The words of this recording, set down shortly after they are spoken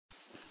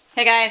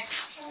Hey guys.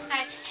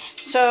 Hi.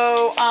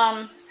 So,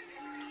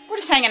 we're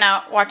just hanging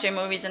out, watching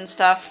movies and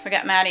stuff. We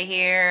got Maddie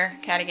here,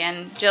 Kat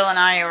again. Jill and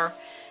I are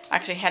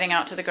actually heading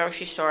out to the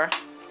grocery store.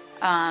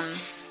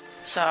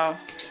 So,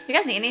 you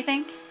guys need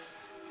anything?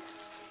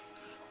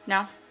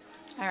 No?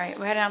 Alright,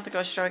 we're heading out to the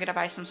grocery store. We gotta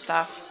buy some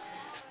stuff.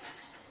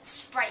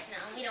 Sprite, no.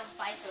 We don't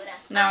buy soda.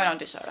 No, we don't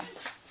do soda.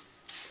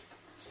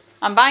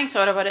 I'm buying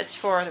soda, but it's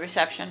for the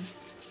reception.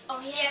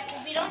 Oh, yeah,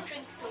 because we don't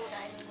drink soda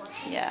anymore.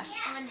 Yeah.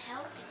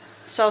 Unhealthy.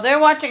 So, they're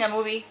watching a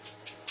movie.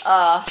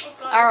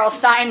 R.L.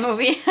 Stein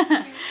movie.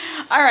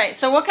 Alright,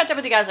 so we'll catch up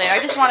with you guys later. I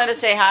just wanted to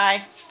say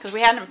hi, because we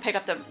hadn't picked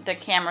up the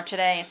camera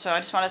today, so I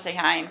just want to say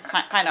hi and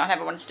find out how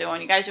everyone's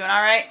doing. You guys doing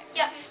alright?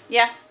 Yeah.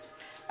 Yeah?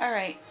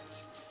 Alright.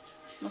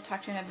 We'll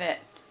talk to you in a bit.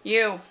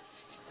 You.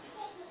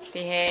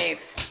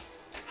 Behave.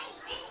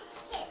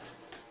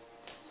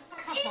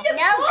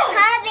 No,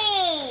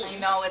 Cubby! I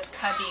know, it's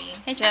Cubby.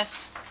 Hey,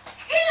 Jess.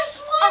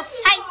 Oh,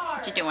 hi.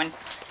 What you doing?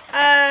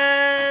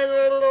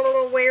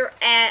 We're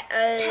at,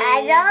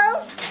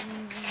 Hello?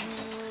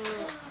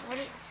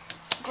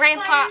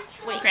 Grandpa,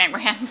 wait,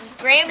 Grams.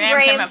 Graham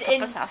Grams in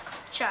Papa's house.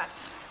 Chuck.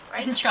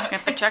 And Chuck.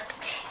 Grandpa Chuck.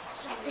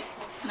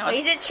 No, Wait,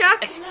 it's, is it Chuck?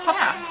 it's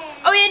Papa.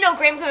 Oh, yeah, no,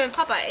 Graham and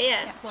Papa,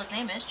 yeah. Well, his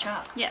name is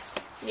Chuck. Yes.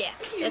 Yeah,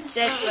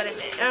 that's what I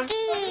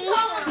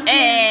meant.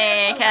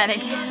 Hey, Caddy.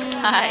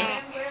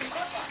 Hi.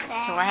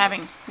 So we're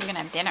gonna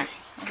have dinner.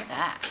 Look at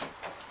that.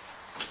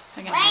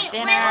 We're gonna have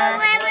dinner.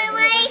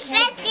 Wait,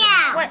 sit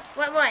down. What?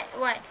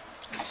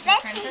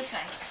 Turn it this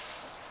way.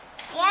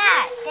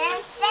 Yeah,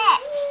 then sit.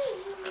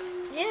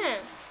 Yeah.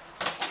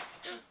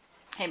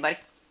 Hey, buddy.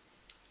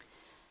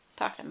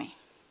 Talk to me.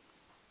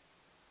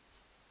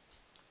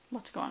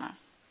 What's going on?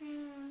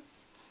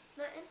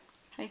 Nothing.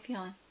 How you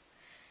feeling?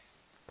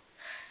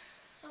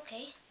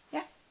 Okay.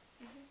 Did you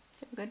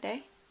have a good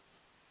day?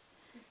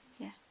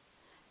 Yeah.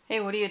 Hey,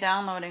 what are you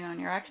downloading on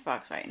your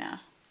Xbox right now?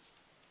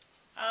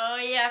 Oh,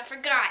 yeah, I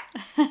forgot.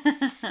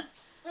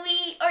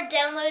 We are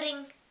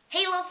downloading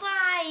Halo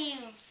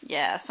 5.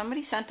 Yeah,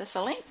 somebody sent us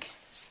a link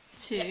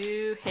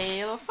to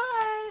Halo 5.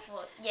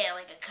 Well, yeah,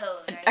 like a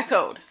code, right? A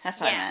code. That's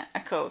what I Yeah. meant. A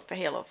code for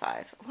Halo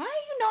 5. Why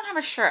you don't have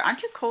a shirt?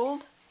 Aren't you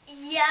cold?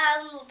 Yeah,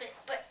 a little bit,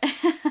 but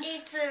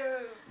it's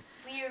a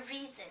weird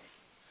reason.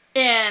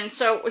 And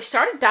so we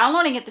started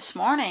downloading it this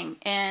morning,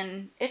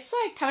 and it's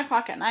like 10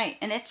 o'clock at night,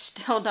 and it's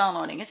still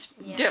downloading. It's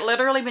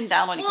literally been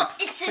downloading Well,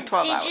 for it's for a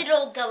 12 hours.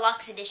 digital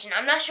deluxe edition.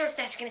 I'm not sure if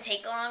that's going to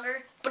take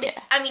longer, but Yeah.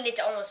 it's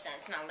almost done.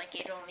 It's not like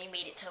it only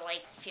made it to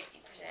like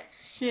 50%.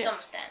 It's Yeah.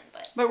 almost done,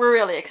 but... But we're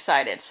really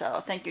excited, so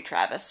thank you,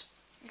 Travis,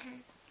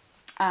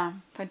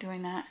 for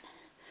doing that.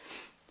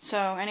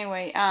 So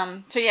anyway,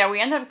 so yeah, we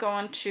ended up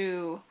going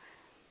to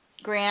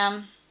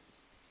Graham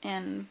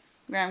and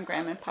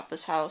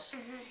Papa's house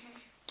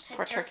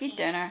for turkey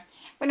dinner.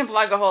 We didn't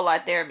vlog a whole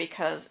lot there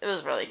because it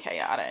was really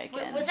chaotic.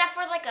 And, Was that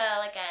for like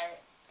a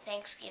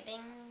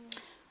Thanksgiving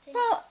thing?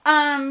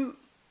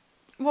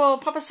 well,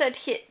 Papa said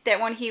that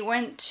when he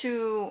went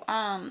to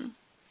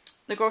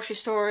the grocery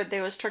store,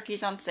 there was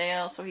turkeys on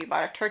sale, so he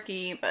bought a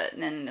turkey, but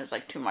then it was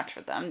like too much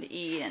for them to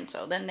eat, and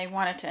so then they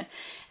wanted to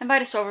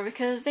invite us over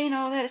because they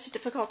know that it's a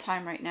difficult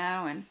time right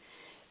now, and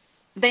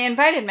they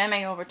invited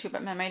Meme over too,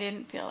 but Meme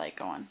didn't feel like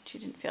going. She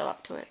didn't feel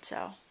up to it,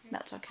 so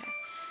that's okay.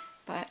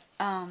 But,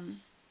 I'm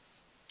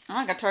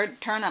not gonna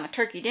turn on a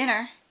turkey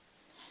dinner.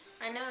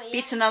 I know, yeah.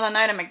 Beats another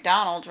night at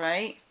McDonald's,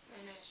 right?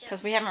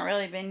 Because we haven't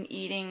really been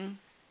eating,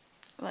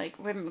 like,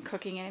 we haven't been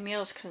cooking any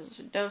meals because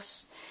we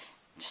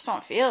just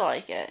don't feel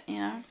like it, you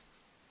know?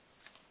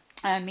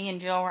 And me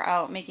and Jill were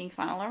out making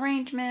final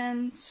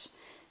arrangements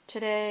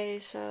today,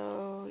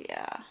 so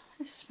yeah,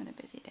 it's just been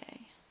a busy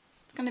day.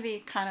 It's gonna be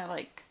kind of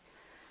like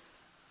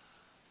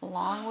a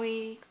long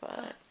week,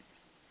 but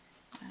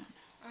I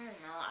don't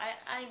know.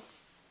 I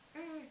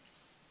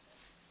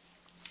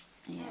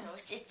yeah, don't know.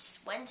 It's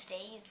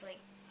Wednesday. It's like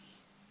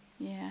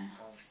yeah.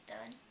 almost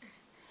done.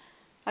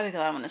 I'll be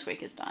glad when this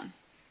week is done.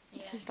 Yeah.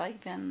 It's just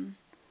like been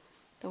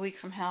the week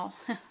from hell.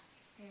 A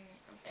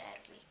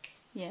bad week.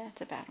 Yeah,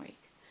 it's a bad week.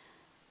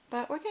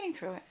 But we're getting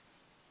through it,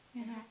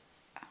 you know.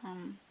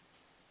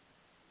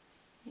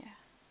 Yeah.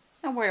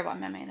 I'm worried about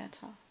Meme,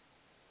 that's all.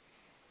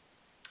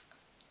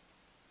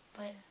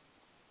 But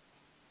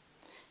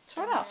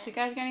So what else? You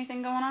guys got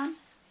anything going on?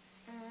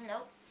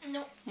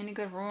 nope. Any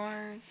good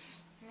rumors?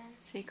 No.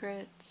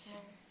 Secrets?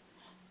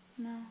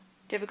 No.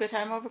 Did you have a good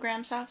time over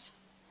Graham's house?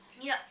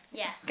 Yeah.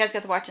 You guys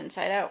got to watch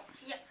Inside Out.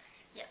 Yeah.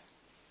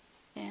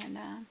 And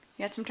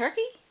you had some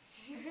turkey?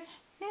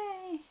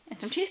 Yay. And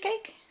some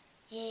cheesecake?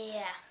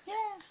 Yeah. Yeah.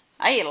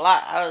 I ate a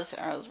lot. I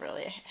was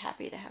really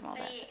happy to have all I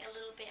that. ate a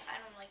little bit. I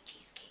don't like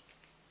cheesecake.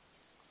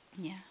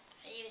 Yeah.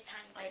 I ate a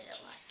tiny bit of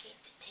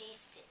cheesecake to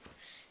taste it.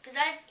 Because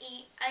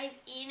I've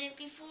eaten it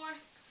before.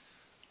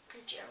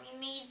 Because Jeremy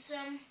made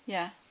some.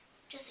 Yeah.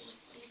 Jesse,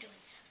 what are you doing?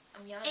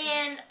 I'm yawning.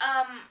 And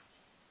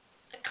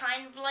I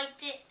kind of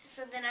liked it.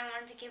 So then I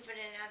wanted to give it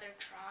another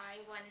try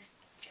when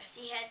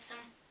Jesse had some.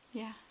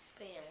 Yeah.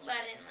 But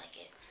I didn't like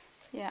it.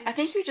 Yeah.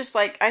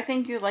 I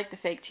think you like the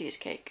fake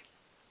cheesecake.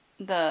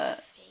 The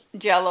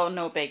Jello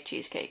no bake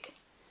cheesecake.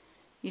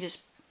 You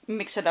just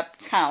mix it up.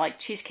 It's kind of like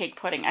cheesecake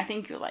pudding. I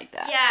think you like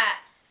that.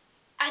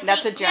 Yeah.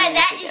 That's a Johnny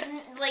that used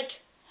to is like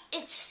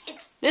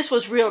it's This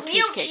was real real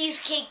cheesecake.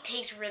 cheesecake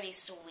tastes really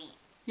sweet.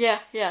 Yeah.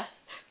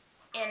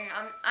 And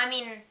I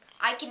mean,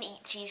 I can eat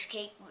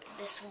cheesecake.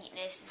 The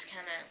sweetness is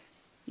kind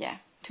of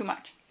Too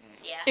much.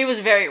 yeah. It was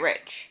very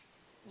rich.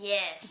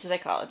 Yes. That's what they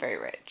call it, very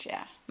rich.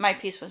 Yeah. My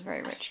piece was very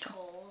Ice rich. Too.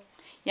 cold.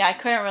 Yeah, I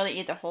couldn't really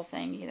eat the whole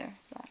thing either.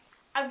 But.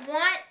 I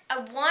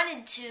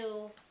wanted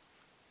to.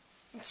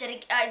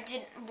 I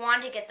didn't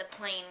want to get the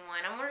plain one.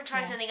 I want to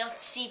try something else to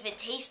see if it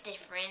tastes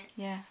different.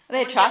 Yeah. I They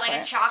had wanted to get, chocolate.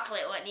 like a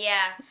chocolate one,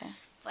 yeah. Yeah.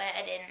 But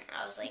I didn't.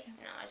 I was like,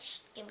 no,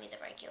 just give me the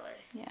regular.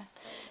 Yeah.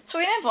 plain. So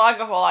we didn't vlog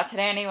a whole lot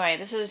today anyway.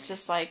 This is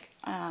just like,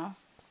 I don't know.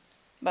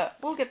 But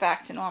we'll get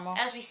back to normal.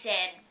 As we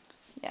said,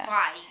 Yeah.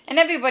 bye. And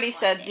everybody One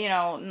said, day. you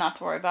know, not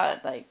to worry about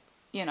it. Like,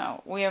 you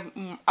know, we have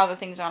other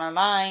things on our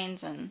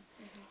minds, and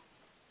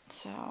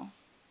so,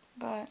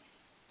 but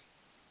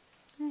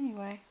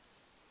anyway,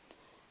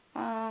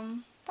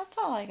 that's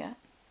all I got.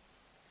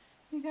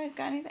 You guys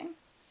got anything?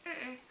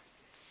 Mm-mm.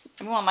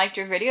 Everyone liked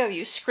your video of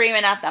you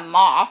screaming at the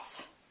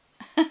moths.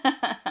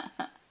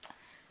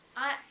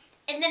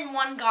 And then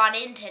one got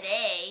in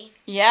today.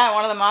 Yeah,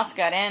 one of the moths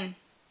got in.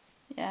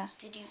 Yeah.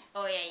 Did you?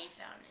 Oh yeah, you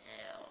found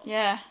it. Oh.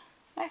 Yeah,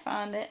 I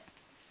found it.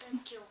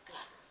 And killed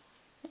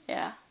it.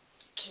 Yeah.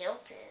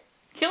 Killed it.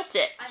 Killed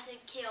it. I said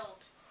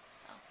killed.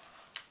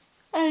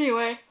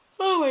 Anyway,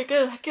 oh my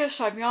goodness, I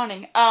guess I'm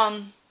yawning.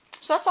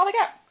 So that's all I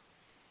got.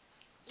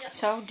 Yep.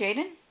 So,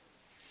 Jaden,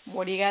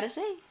 what do you got to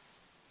say?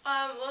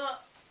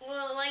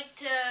 We'd like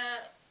to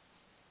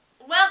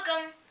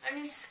welcome our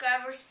new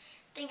subscribers.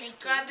 Thanks for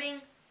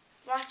subscribing,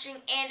 watching,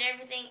 and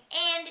everything.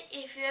 And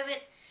if you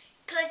haven't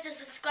clicked the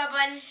subscribe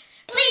button,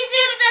 please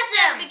do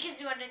so because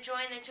you want to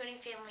join the Tony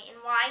family. And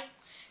why?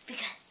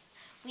 Because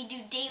we do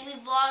daily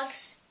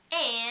vlogs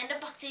and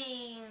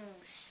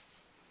unboxings.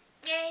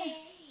 Yay!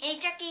 Hey,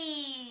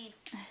 Chucky!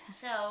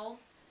 So,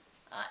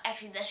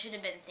 actually, that should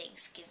have been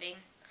Thanksgiving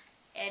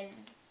and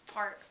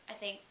I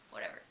think,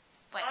 whatever.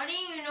 But I didn't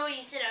even know what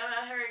you said.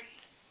 I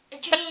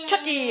heard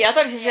Chucky! I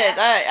thought you said.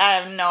 I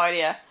have no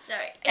idea.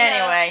 Sorry.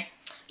 Anyway,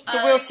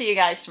 so we'll see you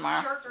guys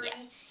tomorrow.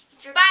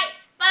 Bye!